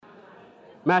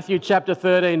Matthew chapter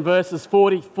 13, verses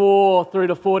 44 through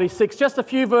to 46. Just a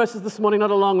few verses this morning, not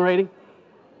a long reading.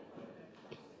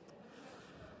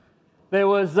 There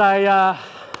was a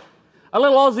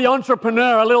little Aussie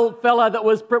entrepreneur, a little fella that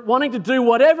was wanting to do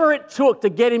whatever it took to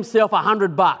get himself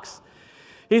 $100.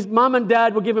 His mum and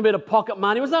dad would give him a bit of pocket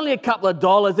money. It was only a couple of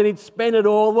dollars and he'd spend it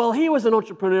all. Well, he was an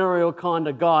entrepreneurial kind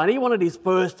of guy and he wanted his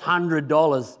first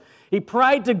 $100. He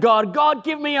prayed to God, God,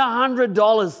 give me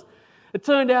 $100. It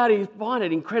turned out he found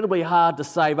it incredibly hard to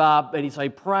save up, and so he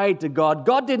prayed to God.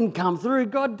 God didn't come through.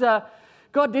 God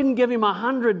didn't give him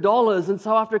 $100, and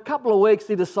so after a couple of weeks,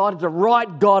 he decided to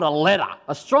write God a letter,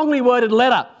 a strongly worded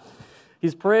letter.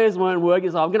 His prayers weren't working,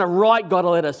 so I'm going to write God a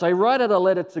letter. So he wrote out a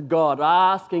letter to God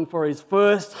asking for his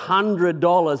first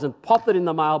 $100 and popped it in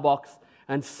the mailbox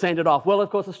and sent it off. Well, of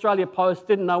course, Australia Post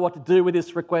didn't know what to do with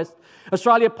this request.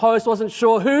 Australia Post wasn't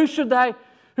sure who should they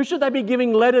be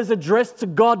giving letters addressed to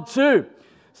God to?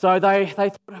 So they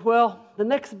thought, well, the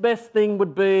next best thing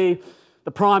would be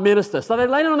the Prime Minister. So they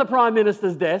laid it on the Prime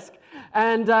Minister's desk,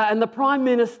 and the Prime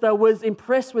Minister was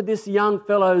impressed with this young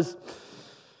fellow's,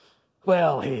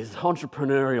 well, his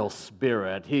entrepreneurial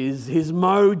spirit, his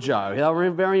mojo. They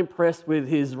were very impressed with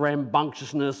his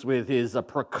rambunctiousness, with his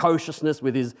precociousness,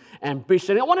 with his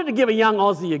ambition. He wanted to give a young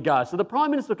Aussie a go. So the Prime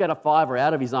Minister took out a fiver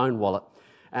out of his own wallet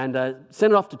and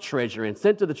sent it off to Treasury and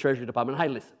sent to the Treasury Department, hey,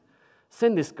 listen,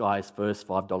 send this guy his first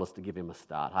 $5 to give him a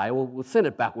start. Hey, we'll send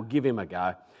it back, we'll give him a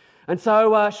go. And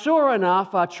so sure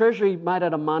enough, Treasury made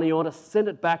out a money order, sent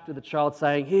it back to the child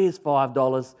saying, here's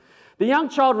 $5. The young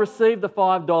child received the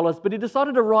 $5, but he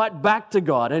decided to write back to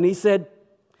God, and he said,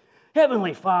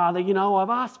 Heavenly Father, you know, I've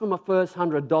asked for my first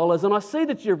 $100, and I see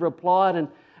that you've replied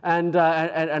and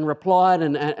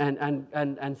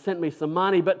sent me some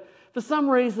money, but for some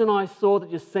reason I saw that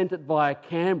you sent it via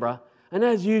Canberra, and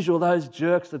as usual, those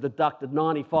jerks have deducted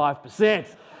 95%.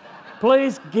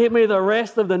 Please give me the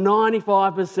rest of the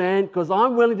 95% because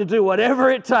I'm willing to do whatever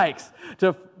it takes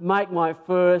to make my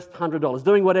first $100.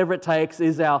 Doing whatever it takes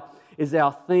is our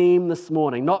theme this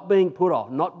morning. Not being put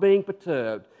off, not being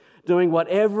perturbed, doing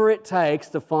whatever it takes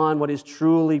to find what is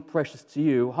truly precious to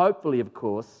you. Hopefully, of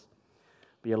course,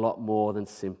 be a lot more than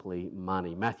simply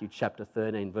money. Matthew chapter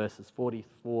 13, verses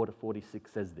 44 to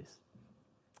 46 says this.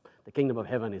 The kingdom of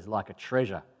heaven is like a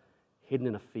treasure hidden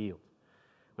in a field.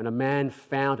 When a man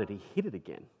found it, he hid it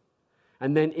again.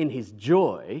 And then in his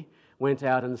joy, went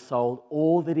out and sold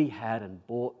all that he had and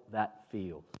bought that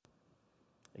field.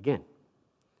 Again,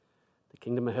 the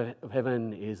kingdom of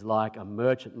heaven is like a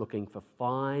merchant looking for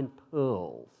fine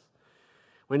pearls.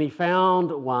 When he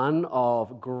found one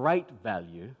of great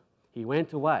value, he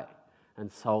went away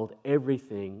and sold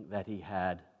everything that he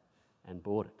had and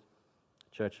bought it.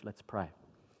 Church, let's pray.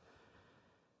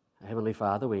 Heavenly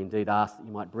Father, we indeed ask that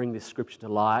you might bring this scripture to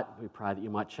light. We pray that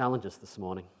you might challenge us this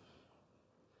morning.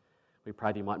 We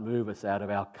pray that you might move us out of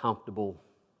our comfortable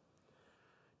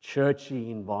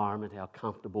churchy environment, our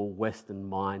comfortable Western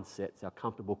mindsets, our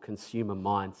comfortable consumer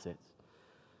mindsets.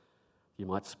 You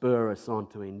might spur us on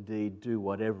to indeed do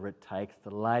whatever it takes to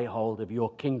lay hold of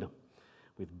your kingdom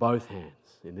with both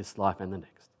hands in this life and the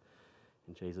next.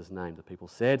 In Jesus' name, the people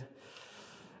said,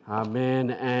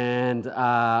 Amen and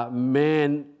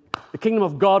amen. The kingdom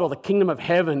of God or the kingdom of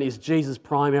heaven is Jesus'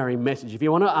 primary message. If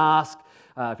you want to ask,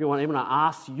 anyone to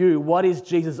ask you, what is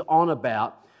Jesus on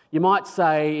about? You might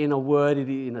say in a word,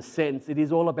 in a sentence, it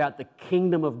is all about the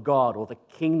kingdom of God or the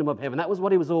kingdom of heaven. That was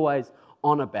what he was always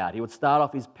on about. He would start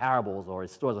off his parables or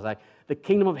his stories by saying, the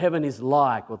kingdom of heaven is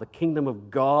like, or the kingdom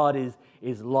of God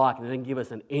is like, and then give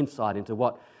us an insight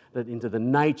into into the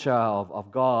nature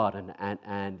of God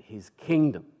and his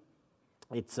kingdom.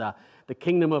 It's the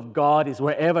kingdom of God is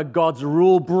wherever God's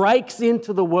rule breaks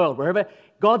into the world, wherever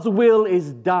God's will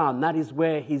is done, that is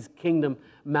where his kingdom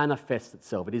manifests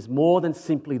itself. It is more than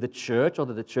simply the church,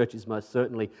 although the church is most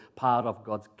certainly part of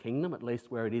God's kingdom, at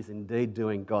least where it is indeed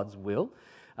doing God's will.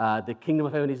 The kingdom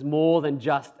of heaven is more than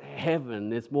just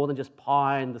heaven. It's more than just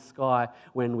pie in the sky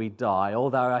when we die,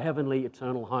 although our heavenly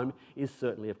eternal home is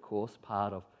certainly, of course,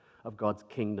 part of God's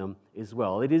kingdom as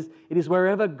well. It is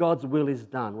wherever God's will is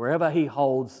done, wherever he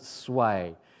holds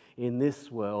sway in this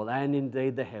world and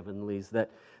indeed the heavenlies,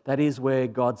 that is where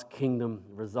God's kingdom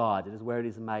resides. It is where it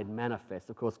is made manifest.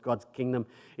 Of course, God's kingdom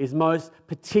is most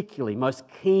particularly, most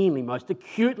keenly, most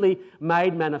acutely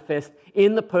made manifest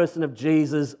in the person of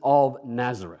Jesus of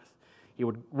Nazareth. He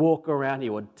would walk around, he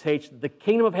would teach. The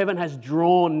kingdom of heaven has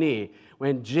drawn near.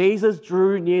 When Jesus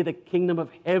drew near, the kingdom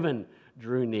of heaven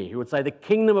drew near. He would say the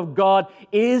kingdom of God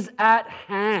is at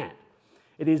hand.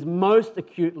 It is most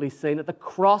acutely seen at the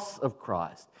cross of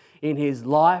Christ in his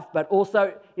life, but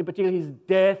also in particular his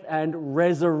death and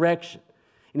resurrection.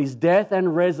 In his death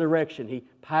and resurrection, he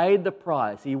paid the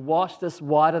price. He washed us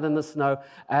whiter than the snow,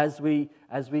 as we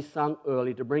sung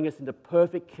earlier, to bring us into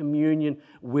perfect communion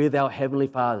with our Heavenly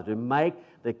Father, to make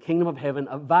the kingdom of heaven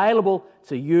available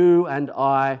to you and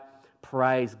I.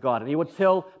 Praise God. And he would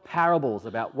tell parables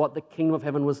about what the kingdom of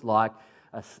heaven was like,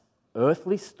 an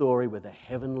earthly story with a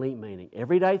heavenly meaning.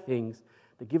 Everyday things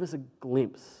that give us a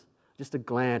glimpse, just a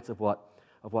glance of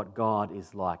what God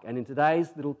is like. And in today's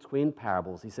little twin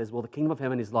parables, he says, well, the kingdom of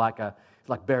heaven is like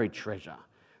buried treasure.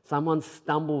 Someone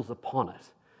stumbles upon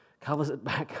it, covers it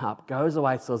back up, goes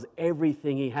away, sells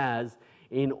everything he has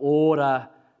in order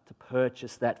to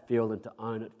purchase that field and to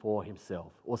own it for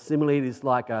himself. Or similarly, it is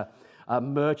like a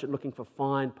merchant looking for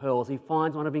fine pearls. He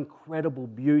finds one of incredible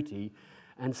beauty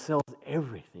and sells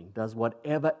everything, does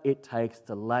whatever it takes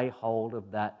to lay hold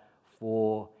of that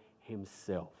for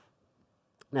himself.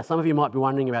 Now, some of you might be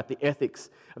wondering about the ethics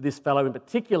of this fellow in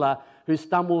particular who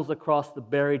stumbles across the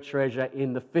buried treasure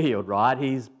in the field, right?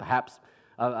 He's perhaps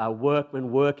a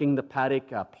workman working the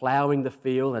paddock, ploughing the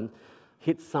field, and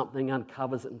hits something,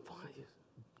 uncovers it, and finds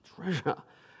treasure.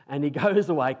 And he goes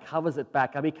away, covers it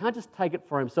back up. He can't just take it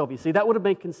for himself. You see, that would have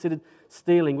been considered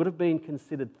stealing, would have been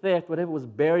considered theft. Whatever was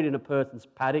buried in a person's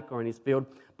paddock or in his field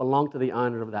belonged to the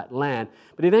owner of that land.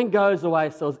 But he then goes away,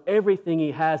 sells everything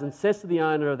he has, and says to the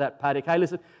owner of that paddock, hey,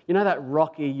 listen, you know that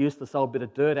rocky, useless old bit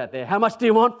of dirt out there? How much do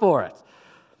you want for it?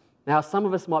 Now, some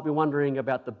of us might be wondering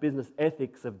about the business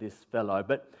ethics of this fellow,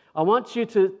 but I want you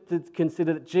to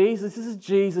consider that this is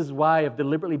Jesus' way of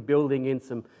deliberately building in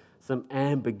some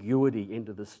ambiguity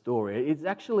into the story. It's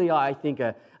actually, I think,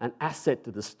 an asset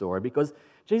to the story, because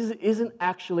Jesus isn't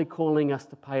actually calling us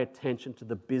to pay attention to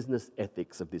the business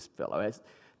ethics of this fellow.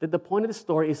 The point of the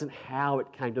story isn't how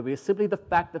it came to be. It's simply the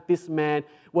fact that this man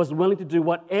was willing to do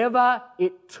whatever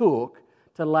it took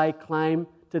to lay claim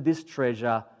to this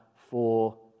treasure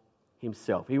for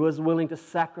himself. He was willing to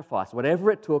sacrifice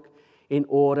whatever it took in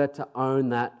order to own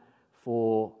that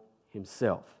for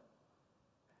himself.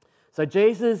 So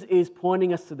Jesus is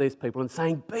pointing us to these people and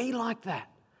saying, be like that.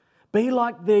 Be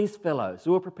like these fellows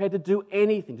who are prepared to do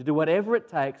anything, to do whatever it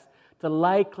takes to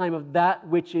lay claim of that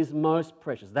which is most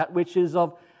precious, that which is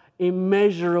of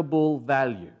immeasurable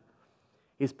value.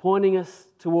 He's pointing us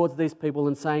towards these people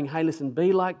and saying, hey, listen,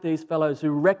 be like these fellows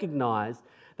who recognize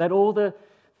that all the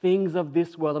things of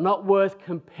this world are not worth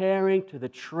comparing to the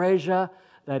treasure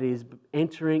that is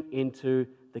entering into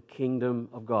the kingdom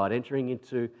of God, entering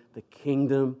into the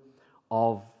kingdom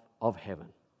of heaven.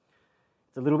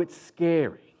 It's a little bit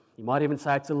scary. You might even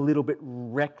say it's a little bit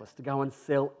reckless to go and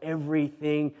sell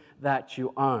everything that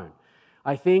you own.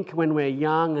 I think when we're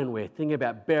young and we're thinking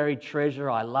about buried treasure,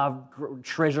 I loved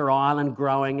Treasure Island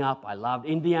growing up. I loved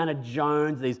Indiana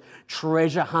Jones, these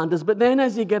treasure hunters. But then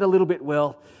as you get a little bit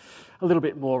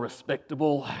more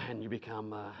respectable and you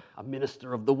become a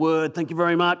minister of the word, thank you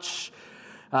very much.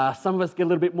 Some of us get a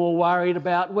little bit more worried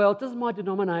about, well, does my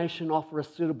denomination offer a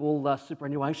suitable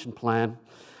superannuation plan?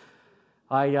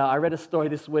 I read a story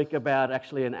this week about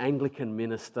actually an Anglican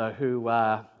minister who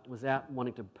was out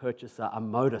wanting to purchase a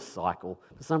motorcycle.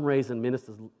 For some reason,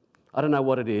 ministers, I don't know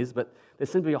what it is, but there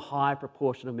seems to be a high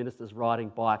proportion of ministers riding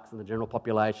bikes in the general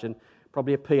population,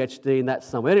 probably a PhD in that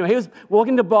somewhere. Anyway, he was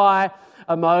walking to buy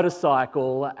a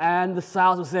motorcycle, and the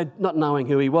salesman said, not knowing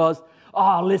who he was,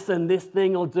 oh, listen, this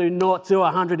thing will do 0 to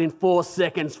 100 in 4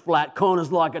 seconds flat, corners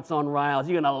like it's on rails.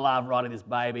 You're going to love riding this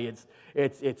baby.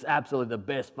 It's absolutely the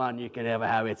best fun you can ever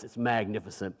have. It's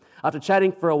magnificent. After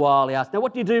chatting for a while, he asked, now,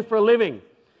 what do you do for a living?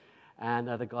 And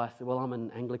the guy said, well, I'm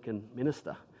an Anglican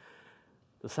minister.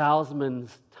 The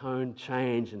salesman's tone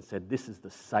changed and said, this is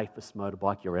the safest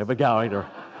motorbike you're ever going to.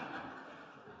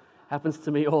 Happens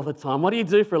to me all the time. What do you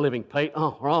do for a living, Pete?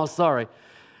 Oh, sorry.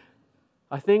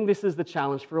 I think this is the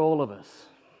challenge for all of us.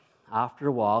 After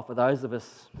a while, for those of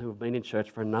us who have been in church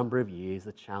for a number of years,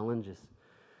 the challenge is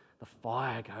the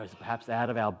fire goes perhaps out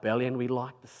of our belly, and we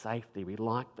like the safety, we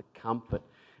like the comfort,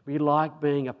 we like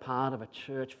being a part of a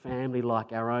church family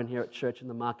like our own here at Church in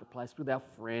the Marketplace with our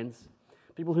friends,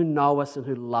 people who know us and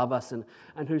who love us and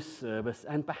who serve us.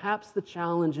 And perhaps the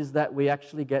challenge is that we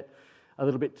actually get a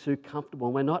little bit too comfortable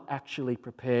and we're not actually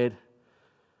prepared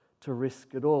to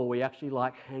risk it all. We actually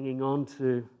like hanging on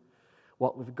to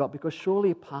what we've got, because surely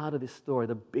a part of this story,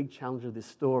 the big challenge of this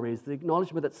story, is the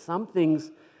acknowledgement that some things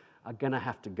are going to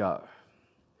have to go.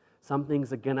 Some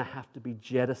things are going to have to be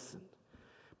jettisoned,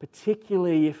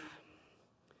 particularly if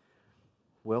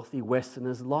wealthy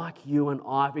Westerners like you and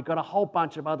I, we've got a whole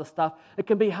bunch of other stuff. It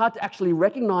can be hard to actually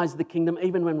recognize the kingdom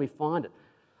even when we find it.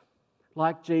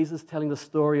 Like Jesus telling the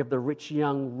story of the rich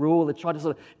young ruler that tried to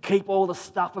sort of keep all the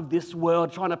stuff of this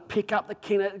world, trying to pick up the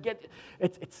kingdom.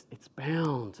 It's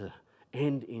bound to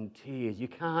end in tears. You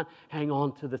can't hang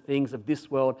on to the things of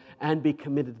this world and be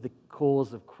committed to the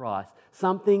cause of Christ.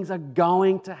 Some things are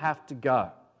going to have to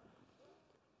go.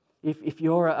 If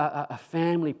you're a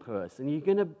family person, you're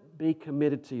going to be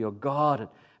committed to your God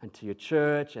and to your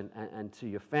church and to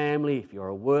your family. If you're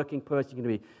a working person, you're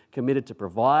going to be committed to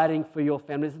providing for your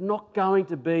family. There's not going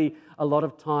to be a lot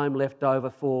of time left over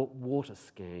for water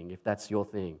skiing, if that's your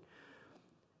thing.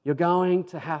 You're going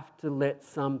to have to let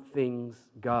some things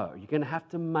go. You're going to have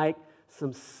to make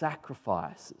some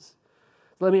sacrifices.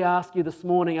 So let me ask you this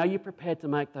morning, are you prepared to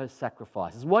make those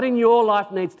sacrifices? What in your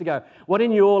life needs to go? What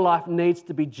in your life needs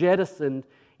to be jettisoned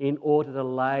in order to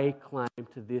lay claim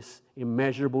to this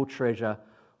immeasurable treasure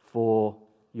for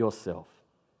yourself?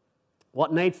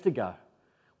 What needs to go?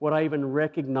 Would I even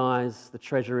recognise the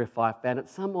treasure if I found it?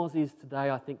 Some Aussies today,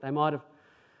 I think they might have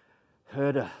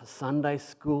heard a Sunday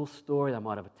school story. They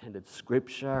might have attended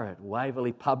scripture at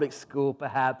Waverley Public School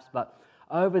perhaps, but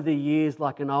over the years,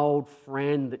 like an old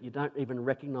friend that you don't even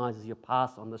recognise as you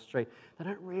pass on the street, they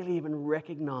don't really even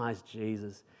recognise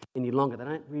Jesus any longer. They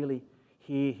don't really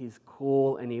hear his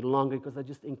call any longer because they're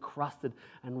just encrusted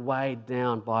and weighed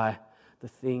down by the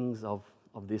things of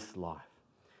this life.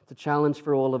 It's a challenge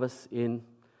for all of us in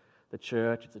the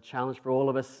church. It's a challenge for all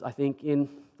of us, I think, in,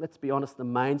 let's be honest, the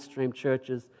mainstream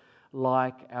churches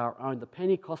like our own. The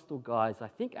Pentecostal guys, I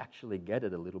think, actually get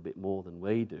it a little bit more than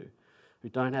we do, who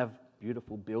don't have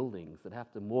beautiful buildings, that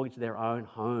have to mortgage their own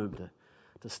home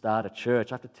to start a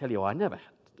church. I have to tell you, I never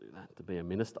had to do that to be a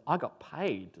minister. I got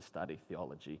paid to study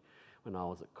theology when I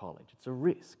was at college. It's a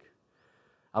risk.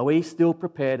 Are we still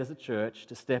prepared as a church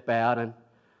to step out and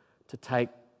to take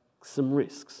some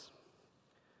risks?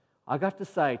 I have to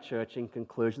say, church, in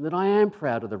conclusion, that I am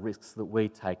proud of the risks that we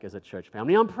take as a church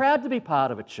family. I'm proud to be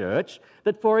part of a church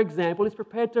that, for example, is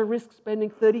prepared to risk spending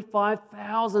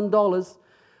 $35,000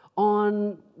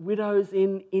 on widows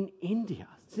in India,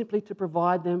 simply to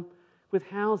provide them with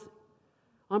housing.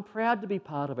 I'm proud to be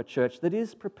part of a church that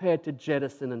is prepared to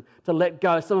jettison and to let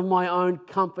go some of my own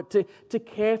comfort, to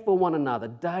care for one another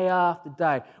day after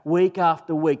day, week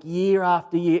after week, year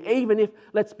after year, even if,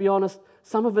 let's be honest,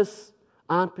 some of us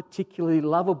aren't particularly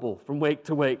lovable from week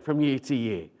to week, from year to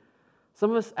year.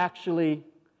 Some of us actually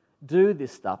do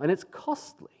this stuff, and it's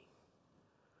costly.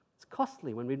 It's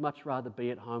costly when we'd much rather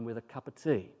be at home with a cup of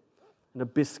tea and a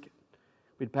biscuit.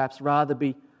 We'd perhaps rather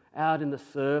be out in the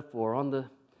surf or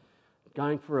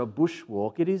going for a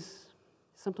bushwalk. It is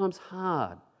sometimes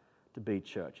hard to be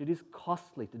church. It is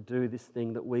costly to do this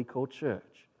thing that we call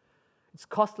church. It's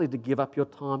costly to give up your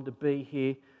time to be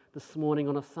here this morning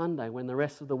on a Sunday when the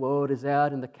rest of the world is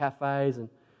out in the cafes and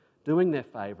doing their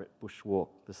favourite bushwalk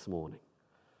this morning.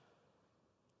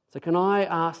 So can I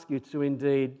ask you to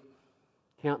indeed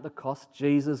count the cost?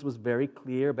 Jesus was very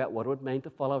clear about what it would mean to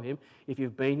follow him. If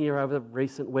you've been here over the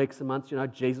recent weeks and months, you know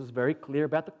Jesus was very clear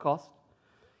about the cost.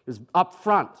 He was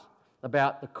upfront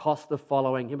about the cost of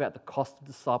following him, about the cost of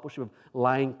discipleship, of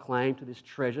laying claim to this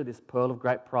treasure, this pearl of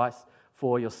great price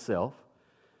for yourself.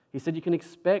 He said you can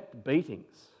expect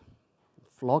beatings,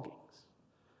 floggings,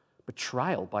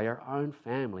 betrayal by your own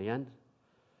family, and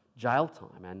jail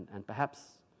time, and perhaps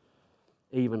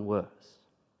even worse.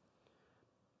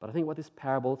 But I think what this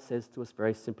parable says to us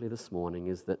very simply this morning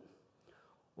is that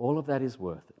all of that is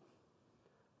worth it.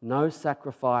 No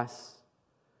sacrifice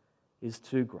is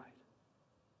too great.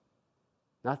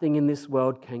 Nothing in this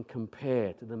world can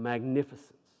compare to the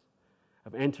magnificence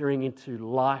of entering into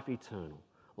life eternal,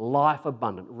 life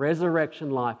abundant,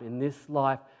 resurrection life in this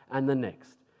life and the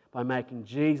next by making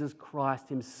Jesus Christ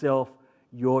himself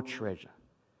your treasure.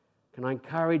 Can I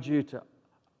encourage you to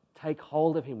take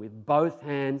hold of him with both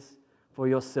hands for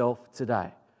yourself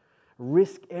today?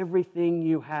 Risk everything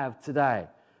you have today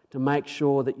to make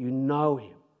sure that you know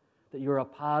him, that you're a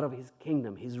part of his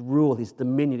kingdom, his rule, his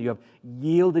dominion. You have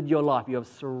yielded your life. You have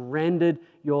surrendered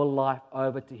your life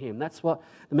over to him. That's what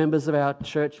the members of our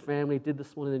church family did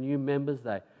this morning, the new members.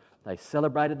 They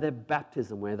celebrated their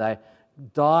baptism where they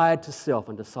died to self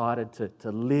and decided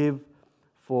to live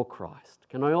for Christ.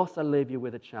 Can I also leave you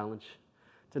with a challenge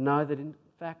to know that in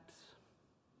fact,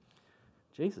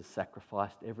 Jesus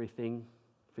sacrificed everything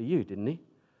for you, didn't he?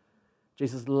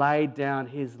 Jesus laid down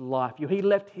his life. He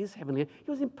left his heavenly.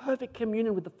 He was in perfect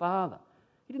communion with the Father.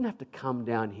 He didn't have to come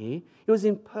down here. He was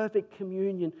in perfect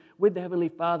communion with the Heavenly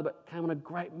Father, but came on a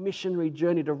great missionary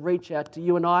journey to reach out to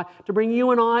you and I, to bring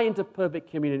you and I into perfect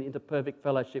communion, into perfect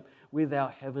fellowship with our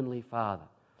Heavenly Father.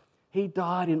 He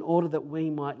died in order that we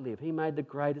might live. He made the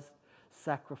greatest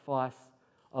sacrifice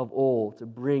of all to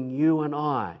bring you and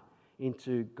I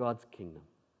into God's kingdom.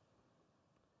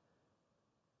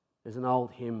 There's an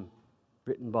old hymn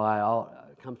written by,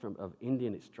 comes from of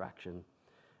Indian extraction.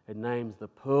 It names the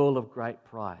pearl of great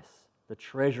price, the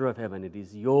treasure of heaven. It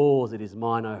is yours, it is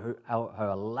mine,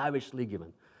 how lavishly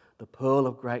given. The pearl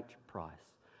of great price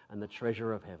and the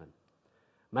treasure of heaven.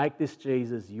 Make this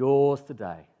Jesus yours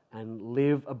today and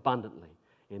live abundantly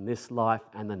in this life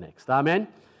and the next. Amen?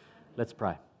 Let's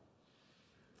pray.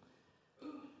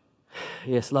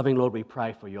 Yes, loving Lord, we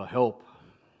pray for your help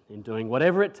in doing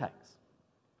whatever it takes.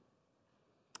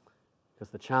 Because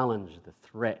the challenge, the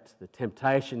threat, the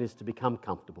temptation is to become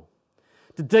comfortable,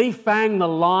 to defang the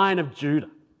Lion of Judah,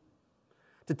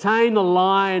 to tame the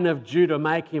Lion of Judah,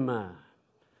 make him a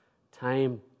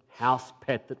tame house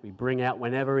pet that we bring out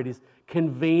whenever it is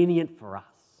convenient for us.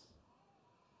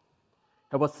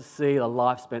 Help us to see the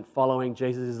life spent following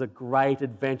Jesus is a great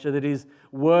adventure that is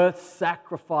worth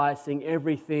sacrificing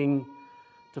everything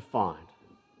to find.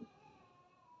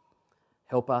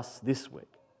 Help us this week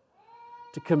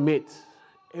to commit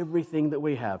everything that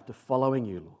we have to following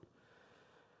you, Lord,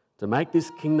 to make this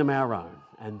kingdom our own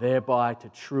and thereby to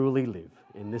truly live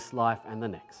in this life and the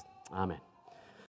next. Amen.